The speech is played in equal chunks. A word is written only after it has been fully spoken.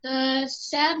The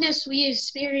sadness we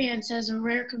experience as a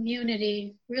rare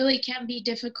community really can be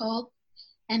difficult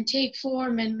and take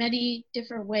form in many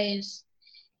different ways.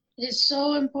 It is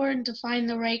so important to find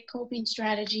the right coping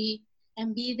strategy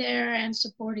and be there and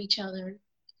support each other.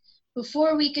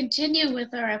 Before we continue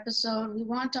with our episode, we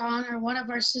want to honor one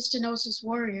of our cystinosis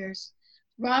warriors,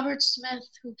 Robert Smith,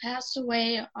 who passed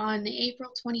away on April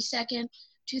 22nd,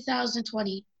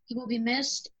 2020. He will be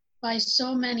missed by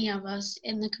so many of us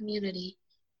in the community.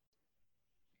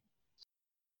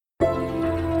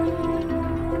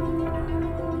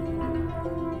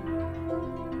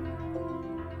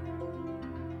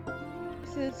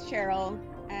 This is Cheryl,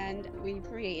 and we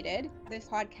created this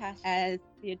podcast as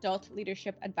the Adult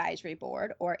Leadership Advisory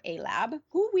Board, or ALAB.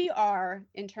 Who we are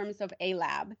in terms of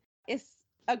ALAB is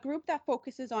a group that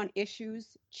focuses on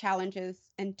issues, challenges,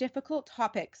 and difficult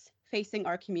topics facing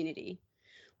our community.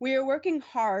 We are working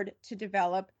hard to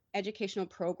develop educational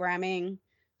programming,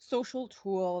 social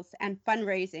tools, and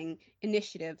fundraising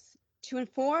initiatives to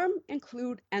inform,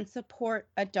 include, and support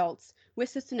adults with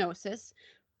cystinosis,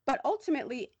 but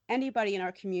ultimately anybody in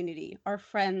our community, our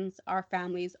friends, our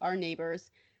families, our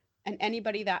neighbors, and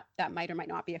anybody that might or might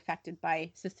not be affected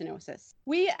by cystinosis.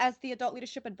 We, as the Adult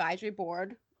Leadership Advisory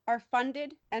Board, are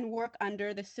funded and work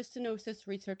under the Cystinosis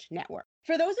Research Network.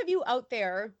 For those of you out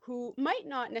there who might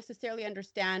not necessarily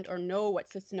understand or know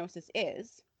what cystinosis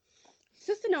is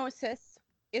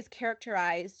is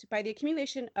characterized by the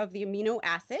accumulation of the amino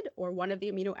acid, or one of the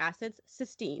amino acids,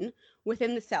 cysteine,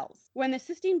 within the cells. When the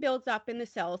cysteine builds up in the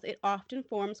cells, it often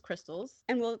forms crystals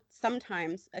and will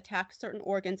sometimes attack certain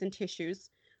organs and tissues,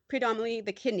 predominantly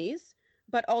the kidneys,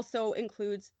 but also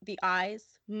includes the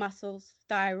eyes, muscles,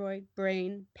 thyroid,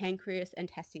 brain, pancreas, and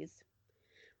testes.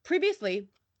 Previously,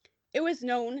 it was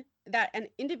known that an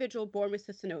individual born with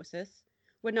cystinosis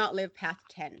would not live past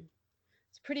 10.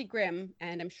 It's pretty grim,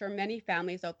 and I'm sure many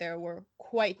families out there were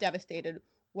quite devastated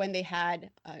when they had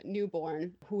a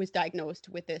newborn who was diagnosed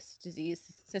with this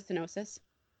disease, cystinosis.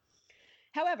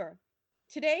 However,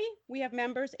 today we have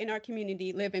members in our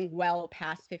community living well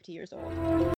past 50 years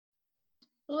old.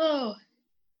 Hello,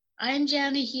 I'm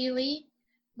Jana Healy.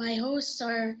 My hosts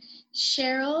are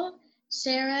Cheryl,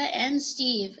 Sarah, and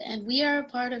Steve, and we are a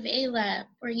part of ALAB,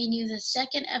 bringing you the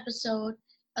second episode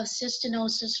of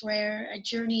Cystinosis Rare, A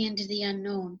Journey into the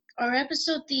Unknown. Our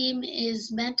episode theme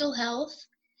is mental health,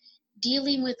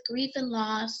 dealing with grief and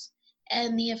loss,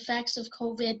 and the effects of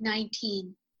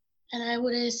COVID-19. And I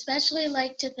would especially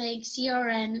like to thank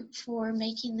CRN for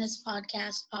making this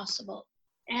podcast possible.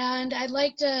 And I'd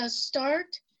like to start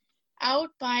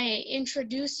out by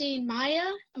introducing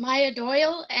Maya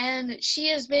Doyle, and she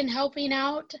has been helping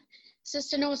out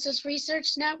Cystinosis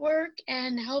Research Network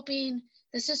and helping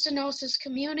the cystinosis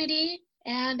community,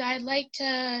 and I'd like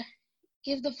to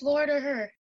give the floor to her.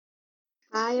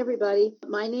 Hi, everybody.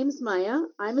 My name's Maya.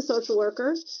 I'm a social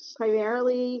worker,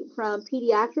 primarily from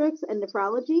pediatrics and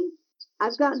nephrology.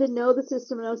 I've gotten to know the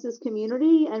cystinosis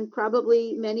community, and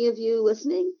probably many of you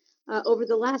listening, over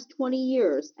the last 20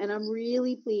 years, and I'm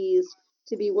really pleased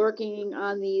to be working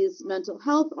on these mental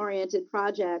health-oriented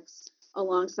projects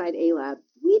alongside ALAB.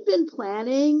 We've been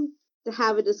planning to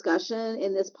have a discussion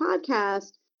in this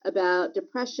podcast about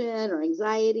depression or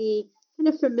anxiety, kind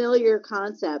of familiar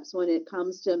concepts when it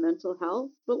comes to mental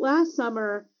health. But last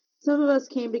summer, some of us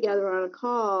came together on a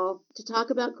call to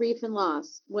talk about grief and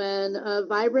loss when a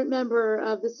vibrant member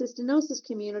of the cystinosis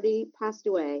community passed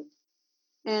away.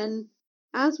 And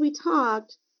as we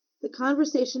talked, the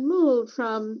conversation moved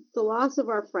from the loss of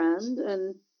our friend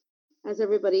and, as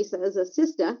everybody says, a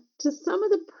cysta, to some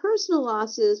of the personal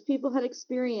losses people had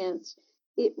experienced.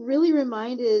 It really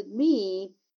reminded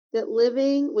me that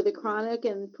living with a chronic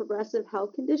and progressive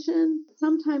health condition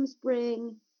sometimes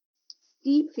bring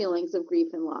deep feelings of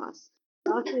grief and loss.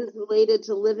 Loss is related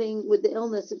to living with the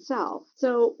illness itself.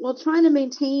 So while trying to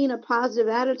maintain a positive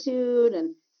attitude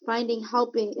and finding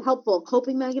helpful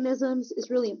coping mechanisms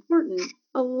is really important,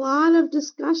 a lot of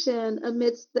discussion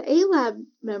amidst the ALAB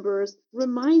members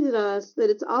reminded us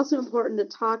that it's also important to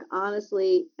talk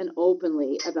honestly and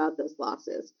openly about those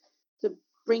losses, to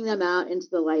bring them out into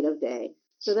the light of day.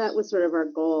 So that was sort of our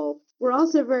goal. We're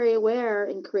also very aware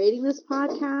in creating this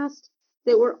podcast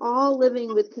that we're all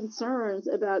living with concerns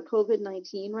about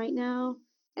COVID-19 right now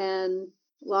and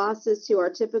losses to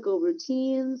our typical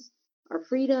routines, our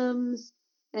freedoms,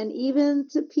 and even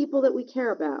to people that we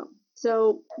care about.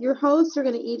 So your hosts are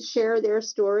going to each share their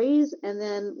stories, and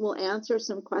then we'll answer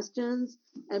some questions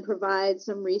and provide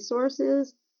some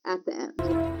resources at the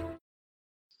end.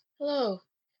 Hello,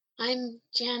 I'm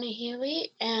Jana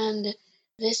Healy, and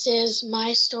this is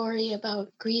my story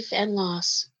about grief and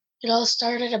loss. It all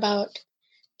started about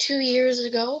 2 years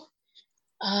ago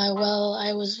Well,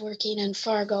 I was working in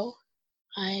Fargo.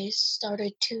 I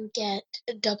started to get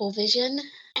double vision,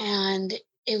 and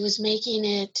it was making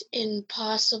it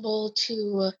impossible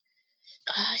to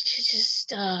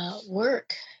just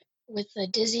work with the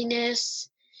dizziness,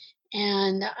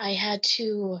 and I had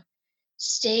to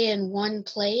stay in one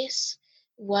place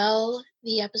while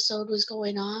the episode was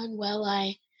going on, while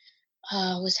I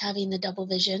was having the double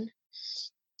vision.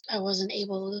 I wasn't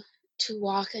able to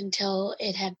walk until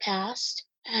it had passed.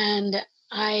 And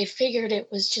I figured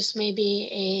it was just maybe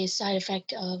a side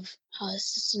effect of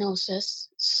cystinosis.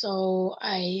 So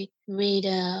I made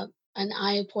an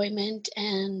eye appointment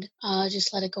and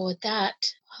just let it go at that.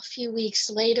 A few weeks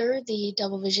later, the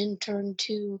double vision turned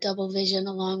to double vision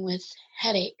along with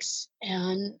headaches,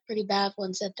 and pretty bad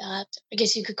ones at that. I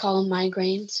guess you could call them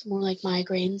migraines, more like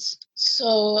migraines.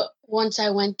 So once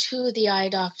I went to the eye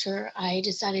doctor, I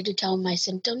decided to tell him my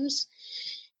symptoms,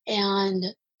 and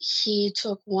he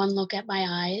took one look at my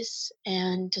eyes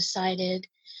and decided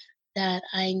that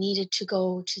I needed to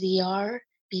go to the ER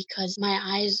because my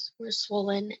eyes were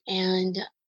swollen and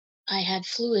I had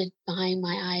fluid behind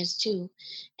my eyes too.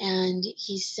 And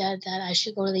he said that I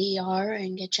should go to the ER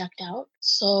and get checked out.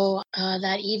 So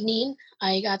that evening,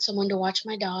 I got someone to watch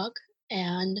my dog,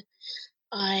 and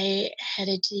I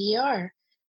headed to the ER.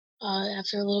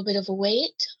 After a little bit of a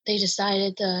wait, they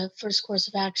decided the first course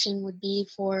of action would be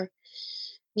for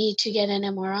me to get an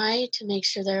MRI to make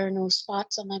sure there are no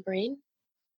spots on my brain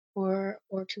or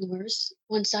tumors.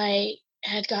 Once I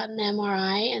had gotten the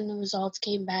MRI and the results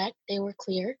came back, they were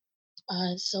clear.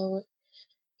 So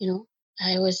you know,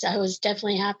 I was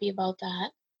definitely happy about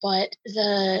that. But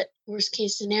the worst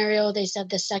case scenario, they said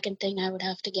the second thing I would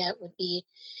have to get would be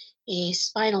a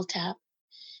spinal tap,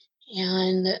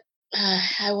 and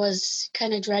I was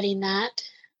kind of dreading that.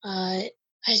 I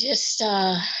just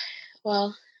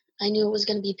well, I knew it was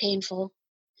going to be painful.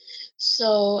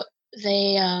 So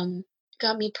they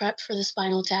got me prepped for the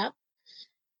spinal tap.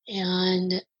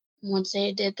 And once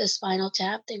they did the spinal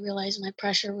tap, they realized my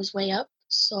pressure was way up.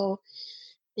 So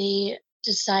they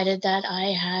decided that I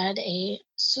had a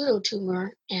pseudotumor,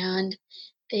 and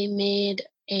they made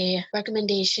a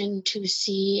recommendation to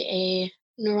see a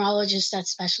neurologist that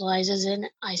specializes in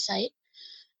eyesight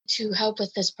to help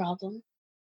with this problem.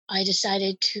 I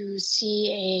decided to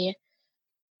see a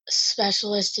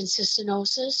specialist in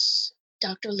cystinosis,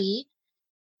 Dr. Lee,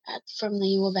 from the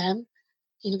U of M,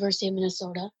 University of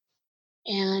Minnesota,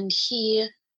 and he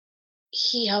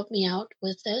helped me out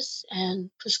with this and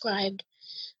prescribed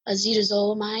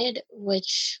acetazolamide,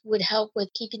 which would help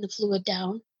with keeping the fluid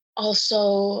down.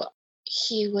 Also,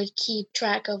 he would keep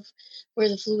track of where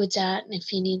the fluid's at and if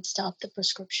he needs to up the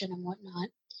prescription and whatnot.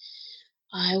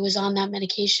 I was on that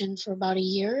medication for about a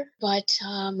year, but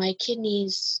my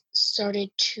kidneys started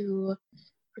to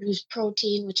produce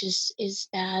protein, which is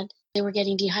bad. They were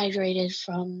getting dehydrated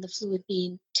from the fluid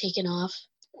being taken off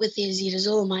with the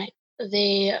acetazolamide.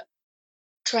 They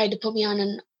tried to put me on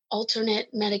an alternate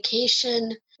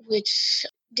medication, which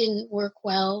didn't work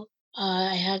well.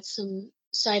 I had some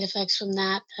side effects from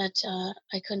that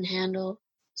I couldn't handle.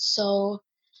 So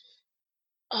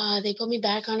they put me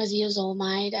back on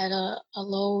acetazolamide at a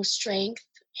low strength,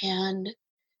 and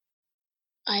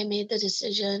I made the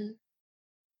decision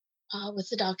with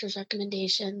the doctor's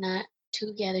recommendation that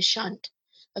to get a shunt,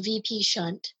 a VP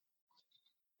shunt.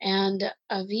 And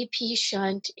a VP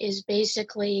shunt is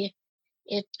basically,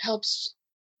 it helps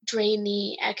drain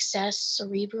the excess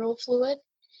cerebral fluid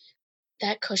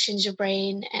that cushions your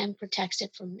brain and protects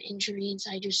it from injury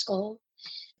inside your skull.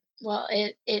 Well,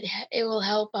 it will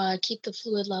help keep the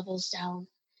fluid levels down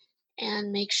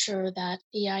and make sure that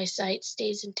the eyesight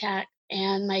stays intact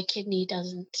and my kidney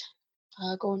doesn't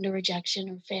go into rejection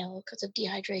or fail because of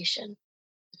dehydration.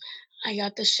 I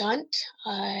got the shunt.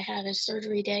 I had a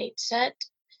surgery date set,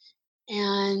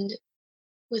 and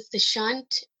with the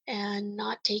shunt and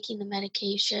not taking the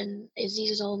medication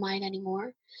acetazolamide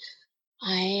anymore,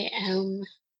 I am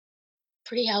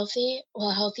pretty healthy,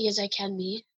 well, healthy as I can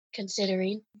be,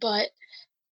 considering, but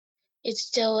it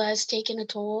still has taken a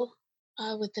toll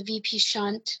with the VP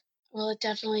shunt. Well, it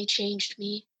definitely changed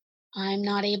me. I'm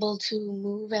not able to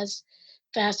move as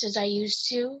fast as I used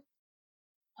to,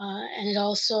 and it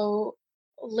also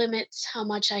limits how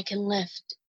much I can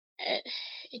lift. It,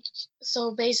 it,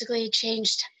 so basically, it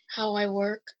changed how I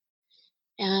work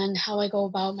and how I go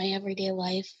about my everyday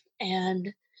life,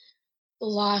 and the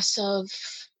loss of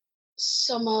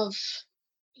some of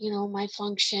my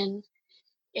function.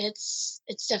 It's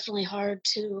definitely hard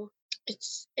to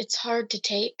it's hard to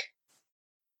take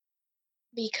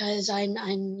because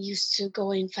I'm used to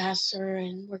going faster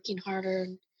and working harder,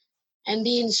 And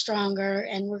being stronger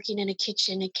and working in a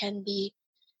kitchen, it can be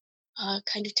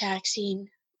kind of taxing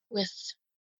with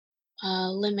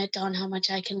a limit on how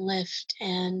much I can lift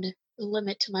and the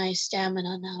limit to my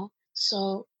stamina now.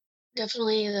 So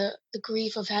definitely the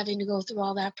grief of having to go through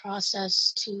all that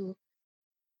process to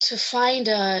find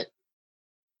a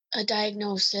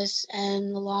diagnosis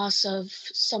and the loss of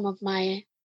some of my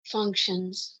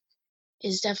functions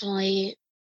is definitely,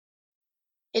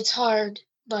 it's hard,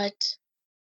 but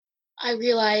I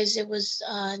realize it was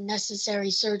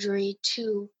necessary surgery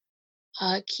to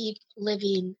keep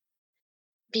living,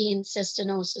 being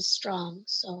cystinosis strong.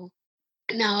 So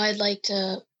now I'd like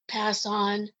to pass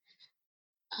on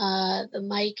the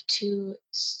mic to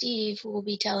Steve, who will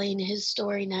be telling his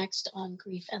story next on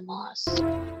grief and loss.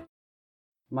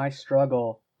 My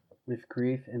struggle with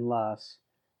grief and loss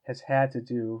has had to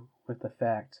do with the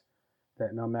fact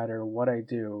that no matter what I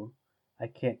do, I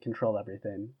can't control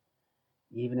everything.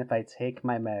 Even if I take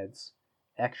my meds,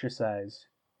 exercise,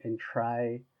 and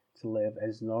try to live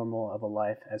as normal of a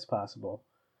life as possible,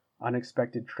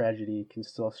 unexpected tragedy can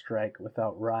still strike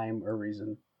without rhyme or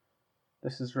reason.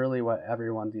 This is really what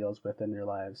everyone deals with in their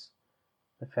lives.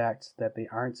 The fact that they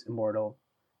aren't immortal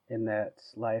and that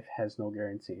life has no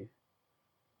guarantee.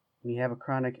 When you have a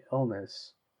chronic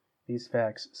illness, these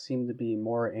facts seem to be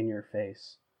more in your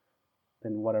face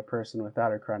than what a person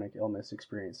without a chronic illness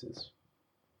experiences.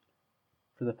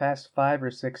 For the past 5 or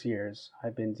 6 years,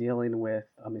 I've been dealing with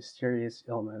a mysterious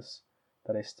illness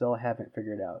that I still haven't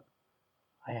figured out.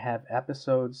 I have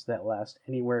episodes that last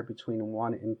anywhere between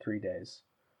 1 and 3 days.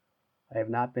 I have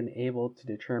not been able to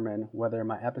determine whether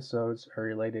my episodes are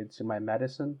related to my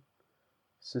medicine,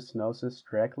 cystinosis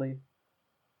directly,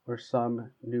 or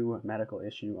some new medical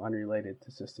issue unrelated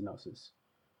to cystinosis.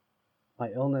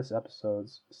 My illness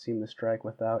episodes seem to strike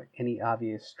without any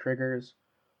obvious triggers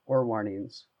or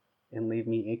warnings and leave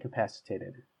me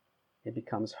incapacitated. It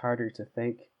becomes harder to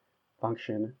think,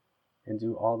 function, and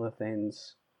do all the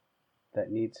things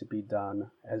that need to be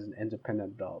done as an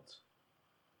independent adult.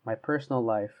 My personal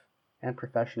life and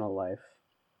professional life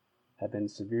have been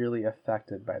severely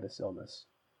affected by this illness.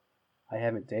 I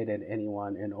haven't dated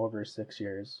anyone in over 6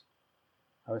 years.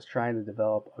 I was trying to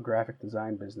develop a graphic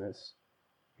design business,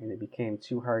 and it became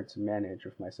too hard to manage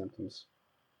with my symptoms.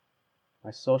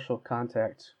 My social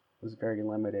contact was very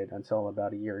limited until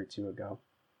about a year or two ago.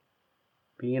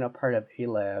 Being a part of A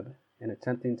Lab and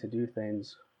attempting to do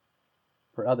things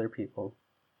for other people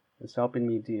is helping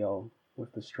me deal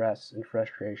with the stress and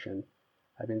frustration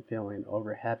I've been feeling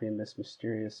over having this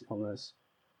mysterious illness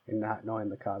and not knowing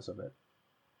the cause of it.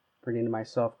 Bringing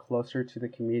myself closer to the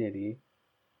community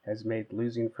has made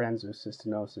losing friends with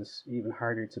cystinosis even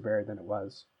harder to bear than it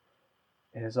was.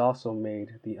 It has also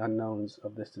made the unknowns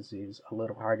of this disease a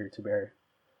little harder to bear.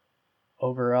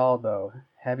 Overall, though,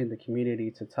 having the community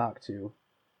to talk to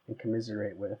and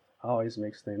commiserate with always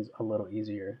makes things a little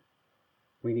easier.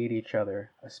 We need each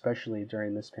other, especially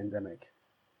during this pandemic.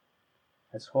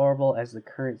 As horrible as the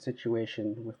current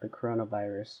situation with the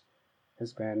coronavirus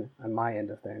has been on my end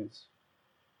of things,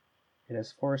 it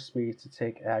has forced me to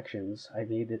take actions I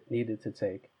needed to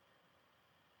take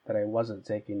that I wasn't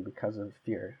taking because of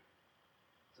fear.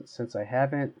 Since I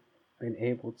haven't been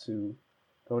able to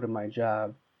go to my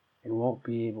job and won't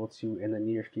be able to in the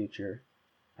near future,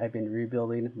 I've been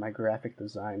rebuilding my graphic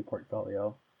design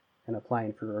portfolio and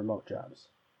applying for remote jobs.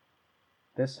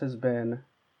 This has been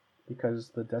because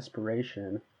the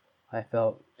desperation I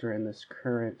felt during this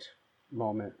current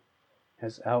moment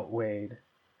has outweighed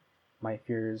my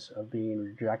fears of being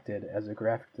rejected as a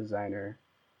graphic designer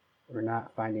or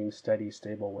not finding steady,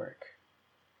 stable work.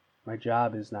 My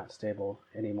job is not stable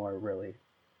anymore, really,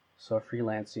 so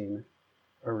freelancing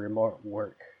or remote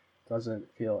work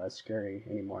doesn't feel as scary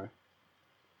anymore.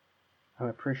 I'm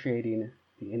appreciating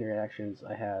the interactions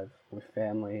I have with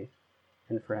family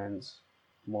and friends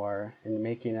more and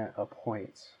making it a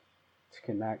point to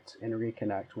connect and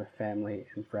reconnect with family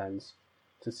and friends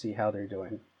to see how they're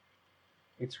doing.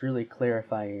 It's really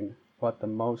clarifying what the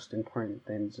most important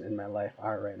things in my life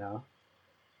are right now.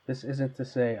 This isn't to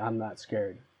say I'm not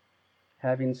scared.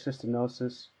 Having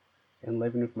cystinosis and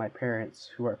living with my parents,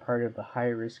 who are part of the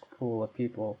high-risk pool of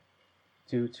people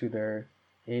due to their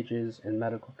ages and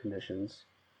medical conditions,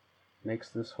 makes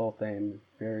this whole thing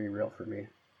very real for me.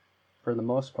 For the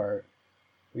most part,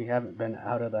 we haven't been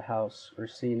out of the house or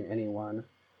seen anyone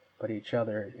but each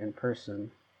other in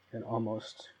person in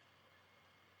almost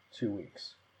 2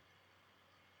 weeks.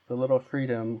 The little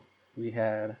freedom we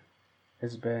had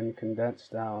has been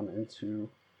condensed down into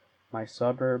my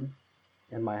suburb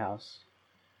and my house.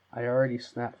 I already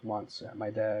snapped once at my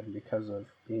dad because of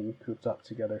being cooped up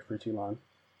together for too long.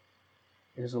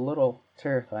 It is a little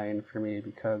terrifying for me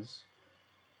because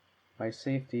my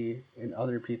safety and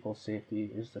other people's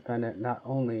safety is dependent not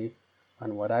only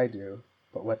on what I do,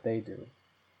 but what they do.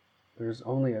 There's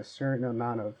only a certain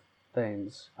amount of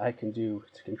things I can do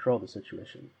to control the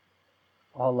situation.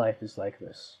 All life is like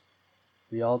this.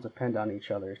 We all depend on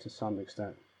each other to some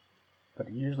extent, but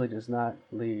it usually does not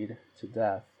lead to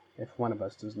death if one of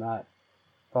us does not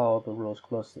follow the rules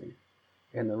closely,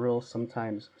 and the rules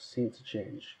sometimes seem to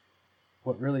change.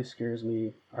 What really scares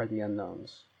me are the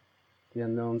unknowns. The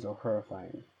unknowns are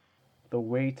horrifying. The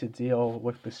way to deal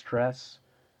with the stress,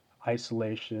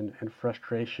 isolation, and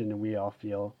frustration we all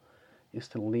feel is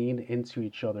to lean into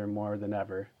each other more than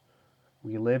ever.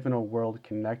 We live in a world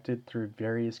connected through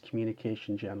various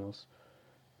communication channels.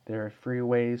 There are free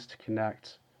ways to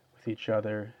connect with each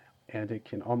other, and it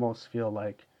can almost feel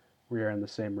like we are in the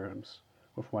same rooms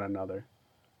with one another.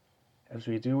 As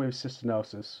we do with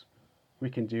cystinosis, we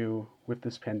can do with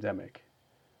this pandemic.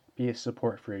 Be a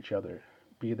support for each other.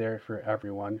 Be there for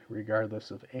everyone, regardless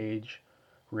of age,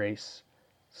 race,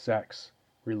 sex,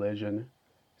 religion,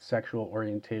 sexual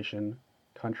orientation,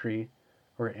 country,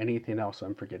 or anything else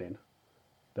I'm forgetting.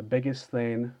 The biggest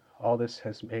thing all this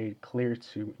has made clear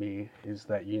to me is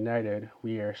that united,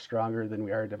 we are stronger than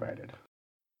we are divided.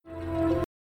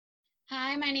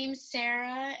 Hi, my name's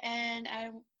Sarah, and I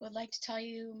would like to tell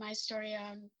you my story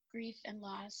on grief and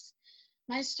loss.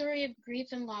 My story of grief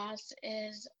and loss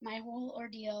is my whole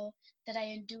ordeal that I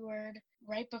endured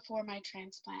right before my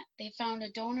transplant. They found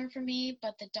a donor for me,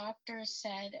 but the doctor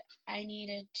said I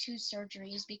needed 2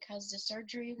 surgeries because the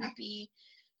surgery would be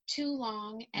too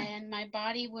long and my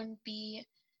body wouldn't be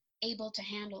able to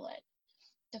handle it.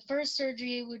 The first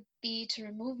surgery would be to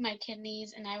remove my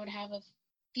kidneys and I would have a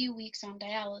few weeks on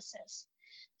dialysis.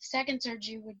 The second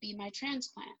surgery would be my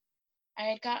transplant. I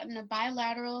had gotten a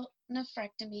bilateral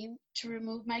nephrectomy to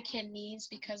remove my kidneys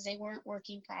because they weren't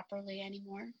working properly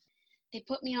anymore. They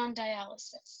put me on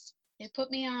dialysis. They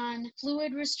put me on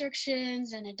fluid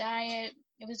restrictions and a diet.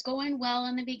 It was going well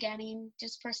in the beginning,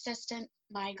 just persistent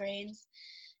migraines.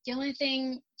 The only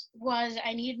thing was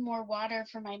I needed more water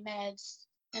for my meds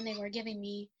than they were giving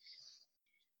me.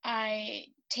 I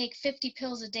take 50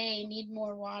 pills a day, need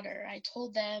more water. I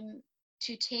told them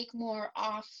to take more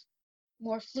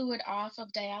fluid off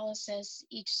of dialysis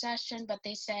each session, but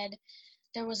they said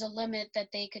there was a limit that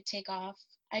they could take off.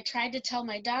 I tried to tell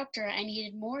my doctor I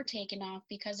needed more taken off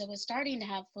because I was starting to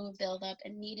have fluid buildup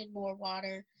and needed more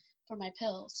water for my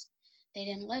pills. They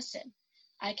didn't listen.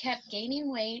 I kept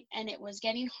gaining weight and it was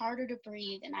getting harder to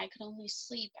breathe and I could only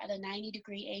sleep at a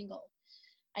 90-degree angle.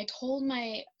 I told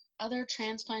my other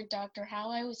transplant doctor how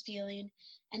I was feeling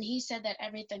and he said that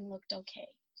everything looked okay.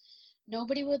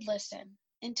 Nobody would listen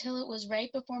until it was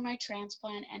right before my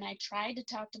transplant and I tried to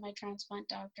talk to my transplant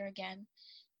doctor again.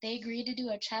 They agreed to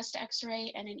do a chest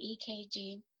x-ray and an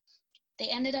EKG. They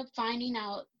ended up finding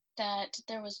out that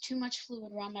there was too much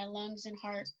fluid around my lungs and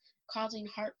heart, causing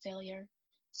heart failure.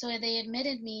 So they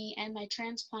admitted me and my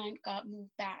transplant got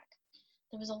moved back.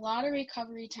 There was a lot of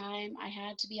recovery time. I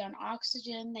had to be on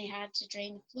oxygen. They had to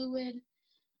drain the fluid.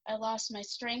 I lost my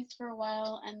strength for a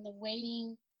while and the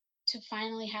waiting to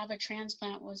finally have a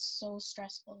transplant was so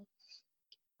stressful.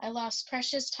 I lost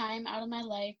precious time out of my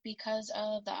life because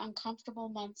of the uncomfortable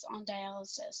months on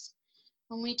dialysis.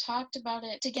 When we talked about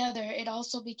it together, it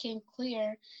also became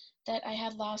clear that I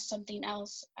had lost something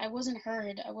else. I wasn't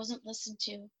heard. I wasn't listened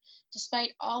to.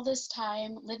 Despite all this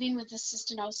time living with the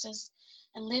cystinosis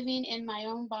and living in my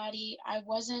own body, I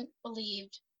wasn't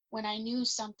believed when I knew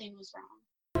something was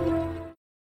wrong.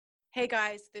 Hey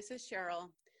guys, this is Cheryl.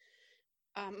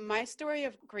 My story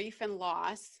of grief and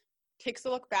loss takes a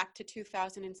look back to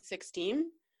 2016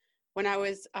 when I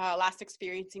was last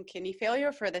experiencing kidney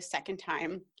failure for the second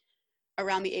time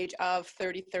around the age of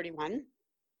 31.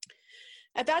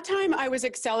 At that time, I was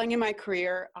excelling in my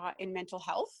career in mental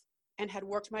health and had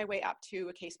worked my way up to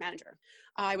a case manager.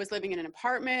 I was living in an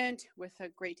apartment with a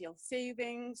great deal of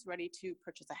savings, ready to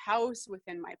purchase a house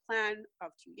within my plan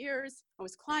of 2 years. I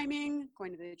was climbing,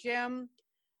 going to the gym,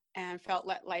 and felt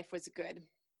that life was good.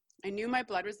 I knew my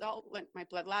blood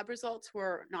lab results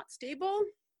were not stable,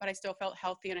 but I still felt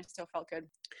healthy and I still felt good.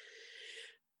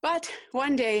 But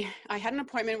one day I had an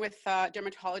appointment with a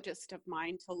dermatologist of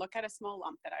mine to look at a small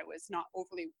lump that I was not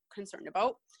overly concerned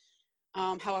about.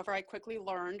 However, I quickly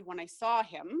learned when I saw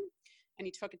him and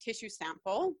he took a tissue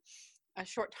sample a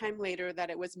short time later that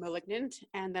it was malignant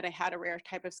and that I had a rare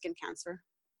type of skin cancer.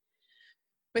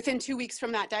 Within 2 weeks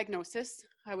from that diagnosis,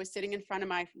 I was sitting in front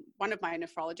of one of my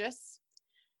nephrologists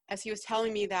as he was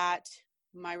telling me that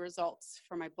my results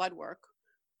for my blood work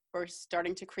were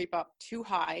starting to creep up too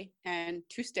high and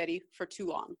too steady for too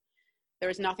long. There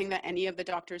was nothing that any of the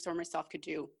doctors or myself could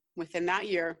do. Within that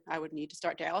year, I would need to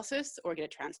start dialysis or get a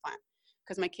transplant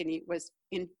because my kidney was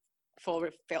in full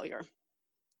failure.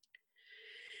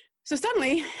 So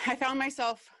suddenly, I found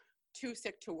myself too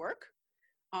sick to work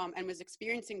and was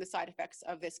experiencing the side effects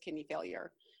of this kidney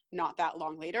failure not that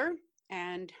long later,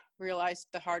 and realized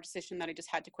the hard decision that I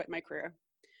just had to quit my career.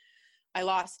 I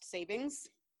lost savings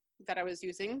that I was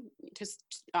using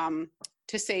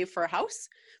to save for a house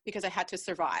because I had to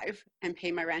survive and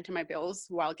pay my rent and my bills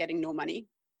while getting no money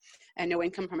and no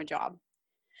income from a job.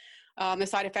 The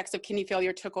side effects of kidney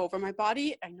failure took over my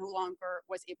body. I no longer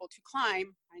was able to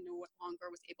climb. I no longer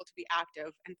was able to be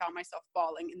active, and found myself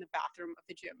bawling in the bathroom of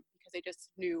the gym because I just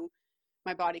knew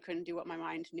my body couldn't do what my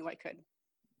mind knew I could.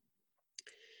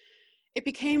 It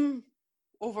became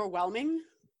overwhelming,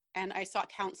 and I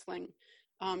sought counseling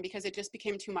because it just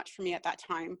became too much for me at that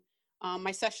time.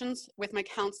 My sessions with my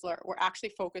counselor were actually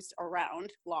focused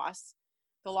around loss,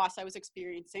 the loss I was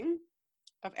experiencing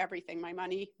of everything: my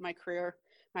money, my career,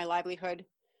 my livelihood,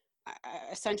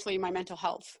 essentially my mental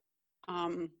health.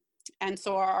 And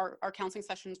so our counseling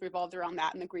sessions revolved around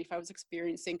that and the grief I was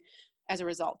experiencing as a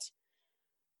result.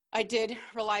 I did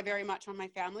rely very much on my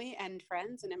family and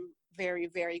friends, and I'm very,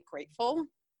 very grateful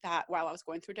that while I was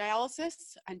going through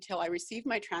dialysis, until I received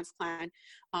my transplant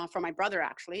from my brother,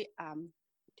 actually,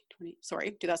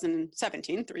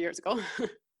 2017, 3 years ago.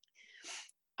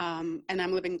 And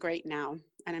I'm living great now,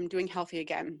 and I'm doing healthy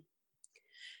again.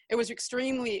 It was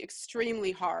extremely,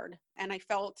 extremely hard, and I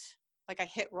felt like I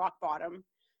hit rock bottom.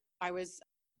 I was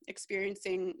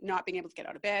experiencing not being able to get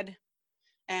out of bed,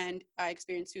 and I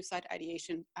experienced suicide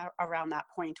ideation around that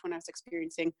point when I was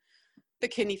experiencing the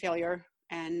kidney failure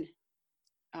and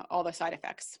all the side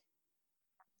effects.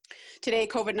 Today,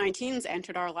 COVID-19's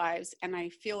entered our lives, and I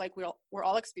feel like we're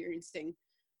all experiencing,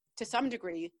 to some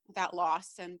degree, that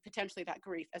loss and potentially that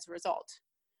grief as a result.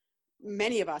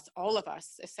 Many of us, all of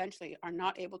us, essentially, are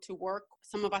not able to work.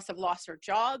 Some of us have lost our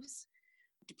jobs,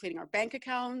 depleting our bank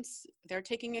accounts. They're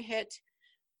taking a hit.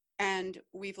 And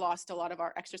we've lost a lot of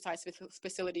our exercise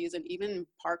facilities and even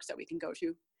parks that we can go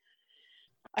to.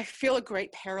 I feel a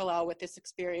great parallel with this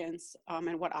experience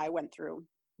and what I went through.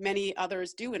 Many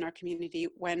others do in our community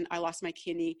when I lost my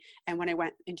kidney and when I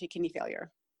went into kidney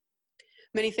failure.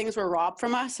 Many things were robbed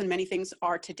from us, and many things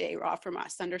are today robbed from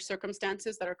us under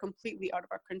circumstances that are completely out of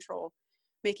our control,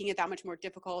 making it that much more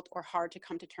difficult or hard to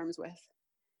come to terms with.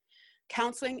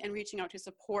 Counseling and reaching out to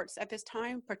supports at this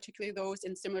time, particularly those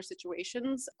in similar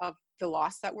situations of the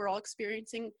loss that we're all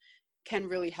experiencing, can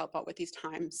really help out with these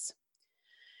times.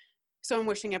 So I'm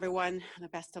wishing everyone the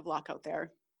best of luck out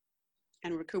there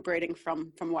and recuperating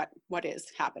from what is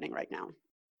happening right now.